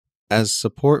As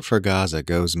support for Gaza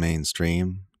goes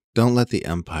mainstream, don't let the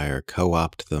empire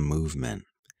co-opt the movement.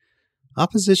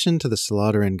 Opposition to the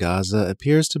slaughter in Gaza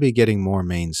appears to be getting more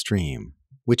mainstream,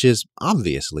 which is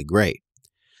obviously great.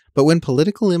 But when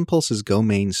political impulses go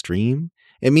mainstream,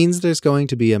 it means there's going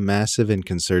to be a massive and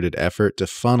concerted effort to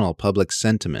funnel public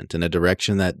sentiment in a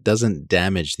direction that doesn't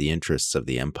damage the interests of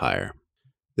the empire.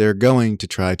 They're going to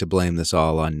try to blame this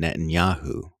all on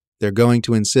Netanyahu. They're going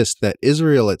to insist that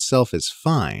Israel itself is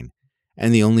fine,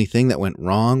 and the only thing that went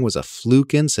wrong was a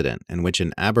fluke incident in which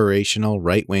an aberrational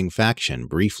right-wing faction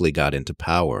briefly got into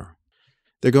power.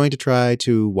 They're going to try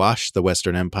to wash the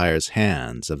Western Empire's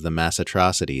hands of the mass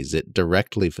atrocities it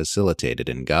directly facilitated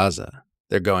in Gaza.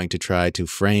 They're going to try to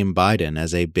frame Biden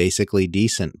as a basically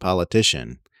decent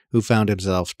politician who found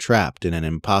himself trapped in an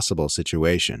impossible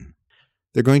situation.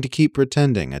 They're going to keep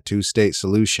pretending a two-state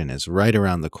solution is right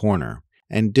around the corner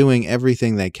and doing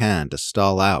everything they can to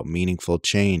stall out meaningful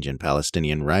change in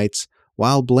Palestinian rights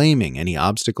while blaming any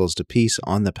obstacles to peace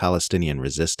on the Palestinian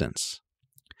resistance.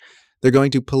 They're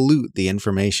going to pollute the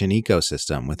information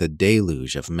ecosystem with a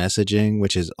deluge of messaging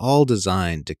which is all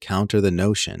designed to counter the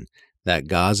notion that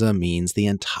Gaza means the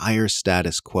entire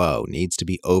status quo needs to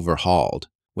be overhauled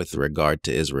with regard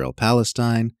to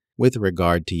Israel-Palestine, with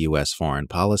regard to U.S. foreign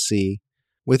policy,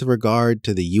 with regard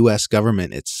to the U.S.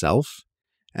 government itself,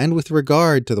 and with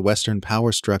regard to the Western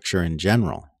power structure in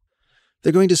general.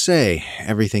 They're going to say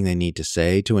everything they need to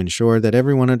say to ensure that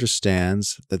everyone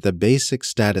understands that the basic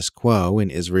status quo in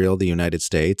Israel, the United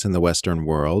States, and the Western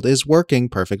world is working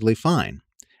perfectly fine,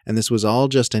 and this was all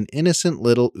just an innocent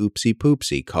little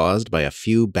oopsie-poopsie caused by a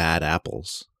few bad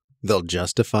apples. They'll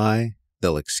justify,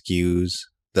 they'll excuse,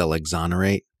 they'll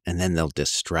exonerate, and then they'll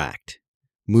distract,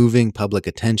 moving public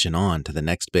attention on to the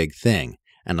next big thing,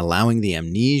 and allowing the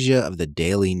amnesia of the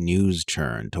daily news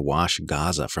churn to wash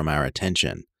Gaza from our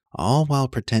attention, all while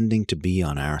pretending to be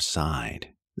on our side.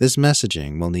 This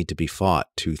messaging will need to be fought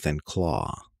tooth and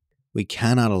claw. We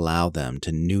cannot allow them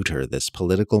to neuter this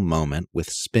political moment with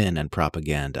spin and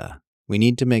propaganda. We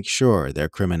need to make sure their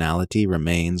criminality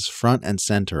remains front and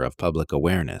center of public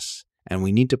awareness, and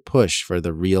we need to push for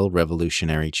the real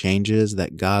revolutionary changes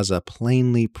that Gaza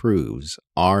plainly proves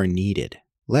are needed.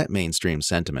 Let mainstream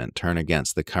sentiment turn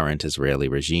against the current Israeli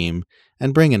regime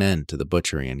and bring an end to the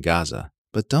butchery in Gaza.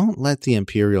 But don't let the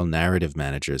imperial narrative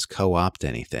managers co-opt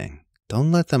anything. Don't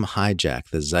let them hijack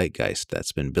the zeitgeist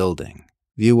that's been building.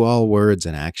 View all words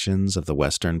and actions of the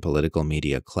Western political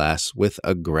media class with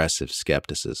aggressive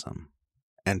skepticism.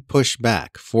 And push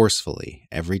back forcefully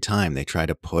every time they try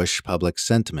to push public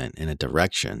sentiment in a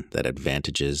direction that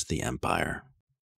advantages the empire.